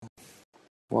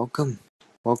Welcome.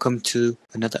 Welcome to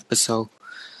another episode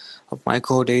of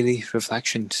Michael Daily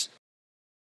Reflections.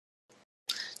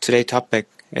 Today's topic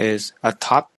is a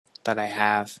thought that I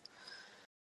have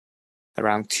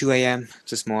around 2 a.m.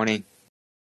 this morning.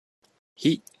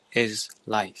 Heat is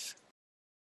life.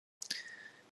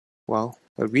 Well,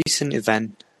 a recent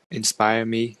event inspired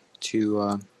me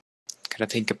to kind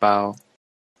of think about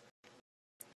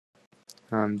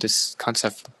this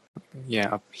concept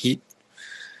of heat.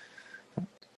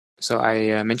 So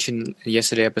I mentioned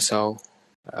yesterday episode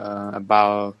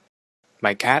about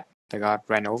my cat that got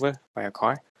ran over by a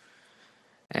car.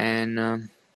 And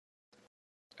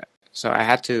so I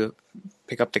had to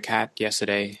pick up the cat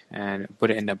yesterday and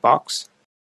put it in the box.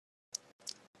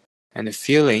 And the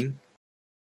feeling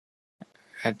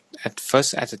at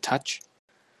first at the touch,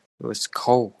 it was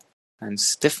cold and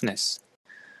stiffness.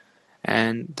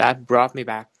 And that brought me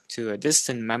back to a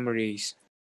distant memories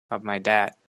of my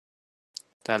dad.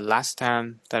 The last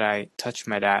time that I touched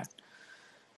my dad.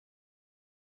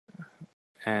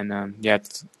 And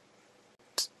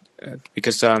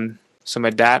because so my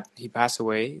dad, he passed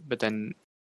away, but then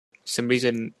some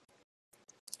reason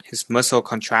his muscle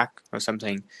contract or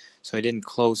something, so he didn't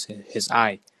close his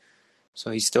eye.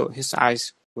 So his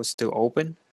eyes was still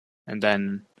open, and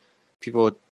then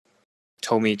people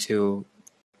told me to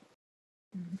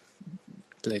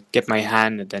get my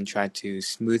hand and then try to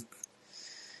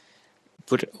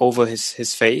put it over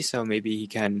his face, so maybe he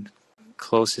can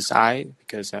close his eye,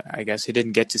 because I guess he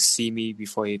didn't get to see me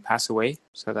before he passed away.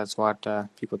 So that's what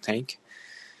people think.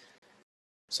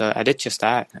 So I did just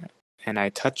that, and I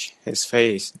touched his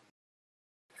face.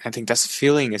 I think that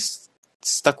feeling is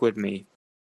stuck with me.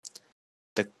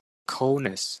 The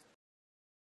coldness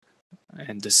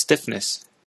and the stiffness.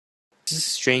 This is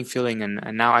a strange feeling,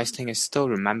 and now I think I still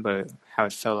remember how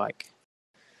it felt like.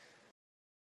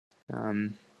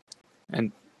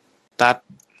 And that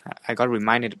I got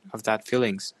reminded of that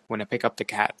feelings when I pick up the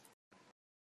cat.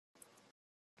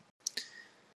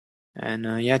 And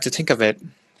to think of it,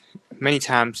 many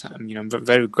times I'm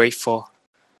very grateful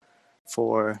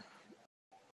for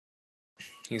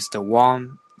the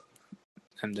warmth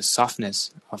and the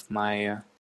softness of my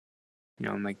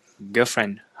my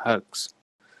girlfriend hugs.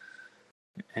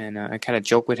 And I kind of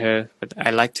joke with her, but I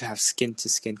like to have skin to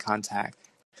skin contact.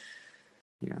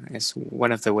 It's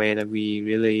one of the way that we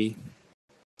really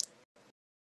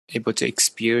able to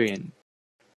experience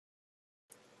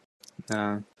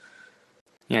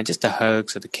just the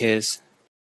hugs or the kiss.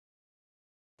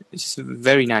 It's just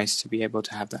very nice to be able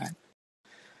to have that.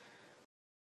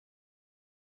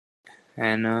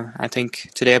 And I think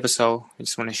today episode, I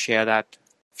just want to share that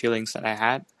feelings that I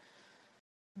had,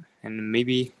 and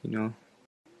maybe kind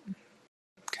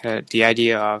of the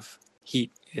idea of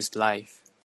heat is life,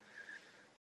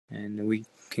 and we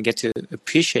can get to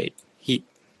appreciate heat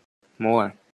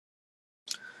more.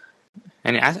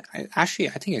 And actually,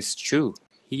 I think it's true.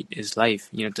 Heat is life.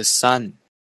 The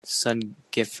sun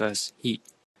gives us heat,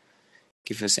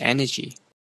 gives us energy.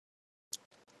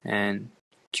 And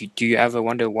do you ever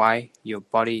wonder why your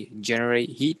body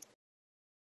generate heat?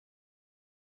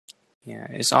 Yeah,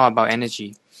 it's all about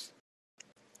energy.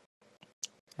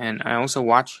 And I also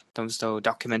watch those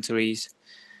documentaries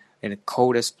in the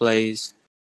coldest place.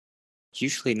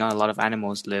 Usually, not a lot of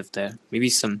animals live there. Maybe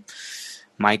some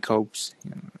microbes,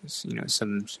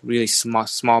 some really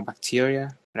small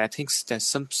bacteria. But I think there's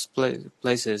some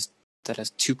places that are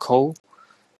too cold.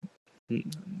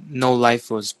 No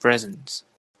life was present.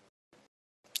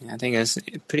 I think it's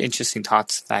pretty interesting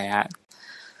thoughts that I had.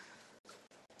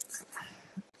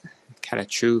 Kind of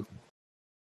true.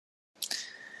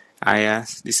 I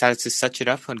decided to search it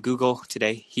up on Google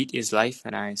today. Heat is life,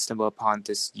 and I stumbled upon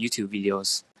this YouTube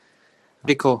videos.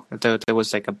 Pretty cool. There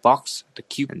was like a box, the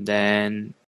cube, and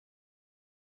then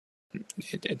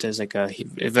there's like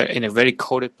in a very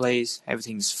cold place.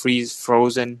 Everything's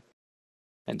frozen,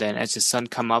 and then as the sun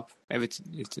come up,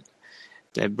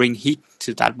 they bring heat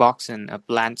to that box, and a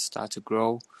plant start to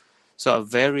grow. So a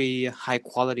very high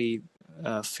quality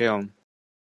film.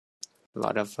 A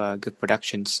lot of good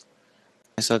productions.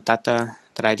 So that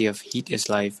idea of heat is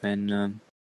life, and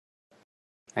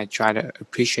I try to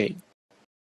appreciate.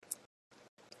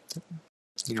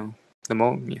 The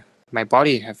more my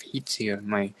body have heats here,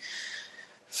 my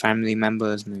family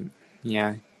members, the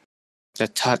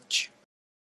touch,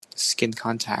 the skin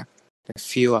contact, the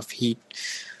feel of heat,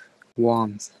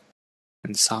 warmth,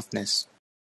 and softness.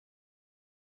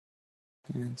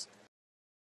 Yes.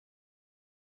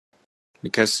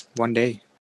 Because one day,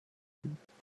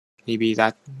 maybe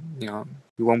that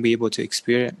we won't be able to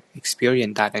experience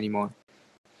that anymore.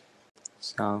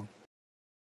 So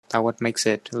that what makes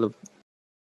it a little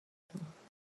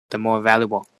the more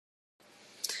valuable.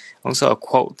 Also, a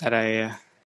quote that I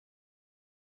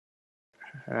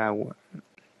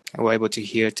were able to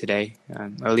hear today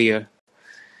earlier.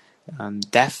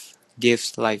 Death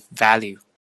gives life value.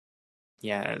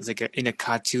 Yeah, it's like in a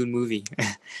cartoon movie,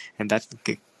 and that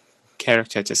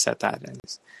character just said that, and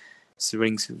it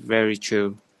rings very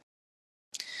true.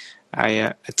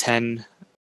 I attend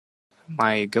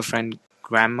my girlfriend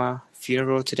grandma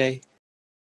funeral today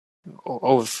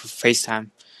over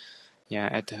FaceTime. Yeah,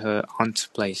 at her aunt's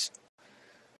place.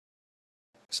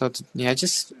 So yeah,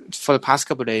 just for the past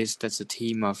couple of days, that's a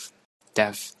theme of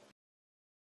death.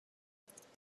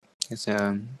 It's,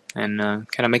 and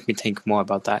kind of make me think more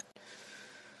about that.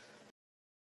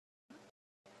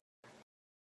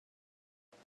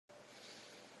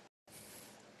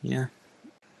 Yeah,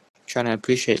 trying to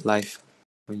appreciate life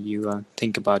when you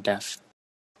think about death.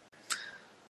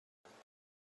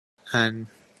 And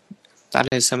that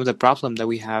is some of the problem that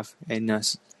we have in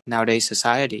nowadays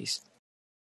societies.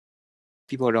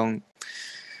 People don't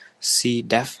see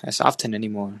death as often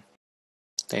anymore.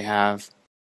 They have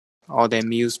all their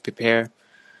meals prepared,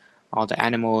 all the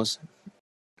animals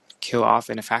kill off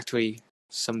in a factory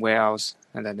somewhere else,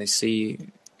 and then they see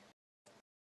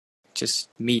just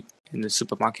meat in the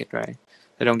supermarket, right?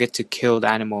 They don't get to kill the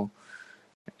animal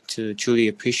to truly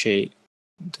appreciate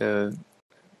the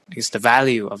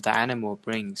value of the animal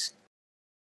brings.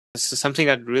 This is something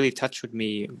that really touched with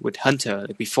me with hunter.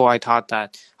 Like before, I thought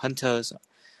that hunters,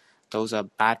 those are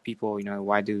bad people. You know,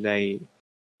 why do they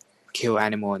kill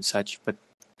animal and such? But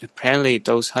apparently,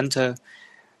 those hunter,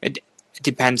 it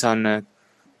depends on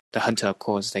the hunter, of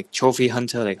course. Like trophy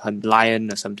hunter, like hunt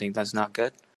lion or something, that's not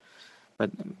good.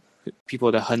 But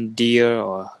people that hunt deer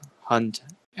or hunt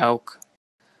elk,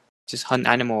 just hunt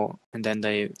animal and then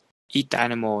they eat the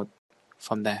animal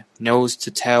from the nose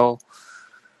to tail,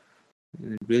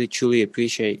 and really truly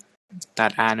appreciate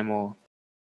that animal.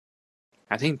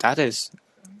 I think that is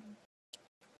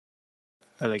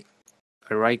like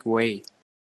a right way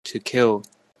to kill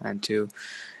and to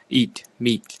eat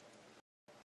meat.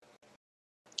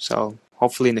 So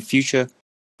hopefully in the future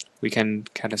we can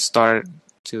kind of start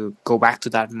to go back to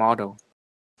that model.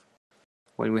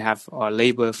 When we have our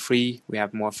labor free, we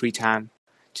have more free time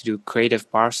to do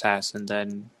creative process and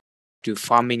then do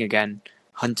farming again,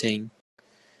 hunting.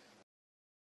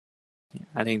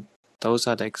 I think those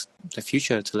are the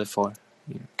future to live for.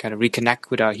 Kind of reconnect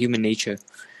with our human nature.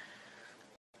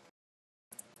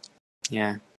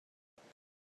 Yeah.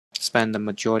 Spend the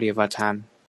majority of our time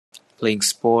playing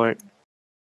sport.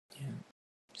 Yeah.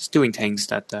 Just doing things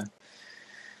that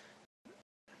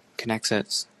connects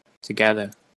us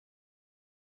together.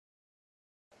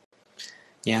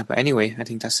 Yeah, but anyway, I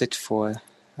think that's it for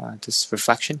this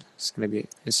reflection.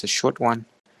 It's a short one.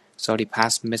 It's already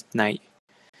past midnight.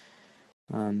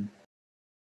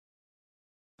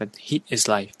 But heat is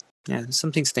life. Yeah,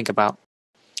 something to think about.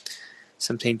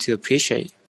 Something to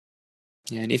appreciate.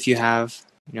 Yeah, and if you have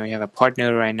a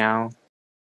partner right now,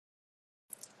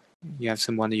 you have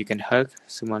someone that you can hug,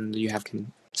 someone that you have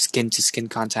skin to skin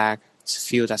contact, to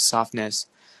feel that softness,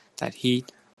 that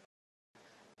heat,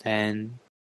 then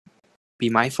be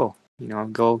mindful.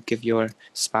 Go give your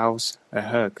spouse a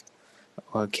hug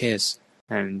or a kiss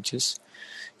and just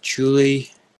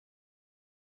truly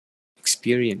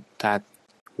experience that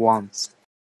warmth.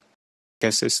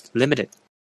 Because it's limited.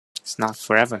 It's not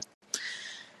forever.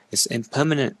 It's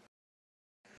impermanent.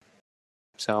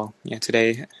 So yeah,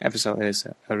 today's episode is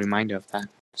a reminder of that.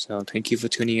 So thank you for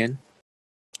tuning in.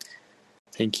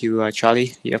 Thank you,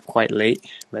 Charlie. You're up quite late,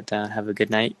 but have a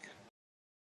good night.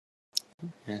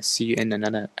 See you in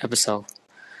another episode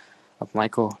of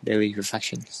Michael Daily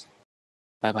Reflections.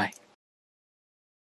 Bye bye.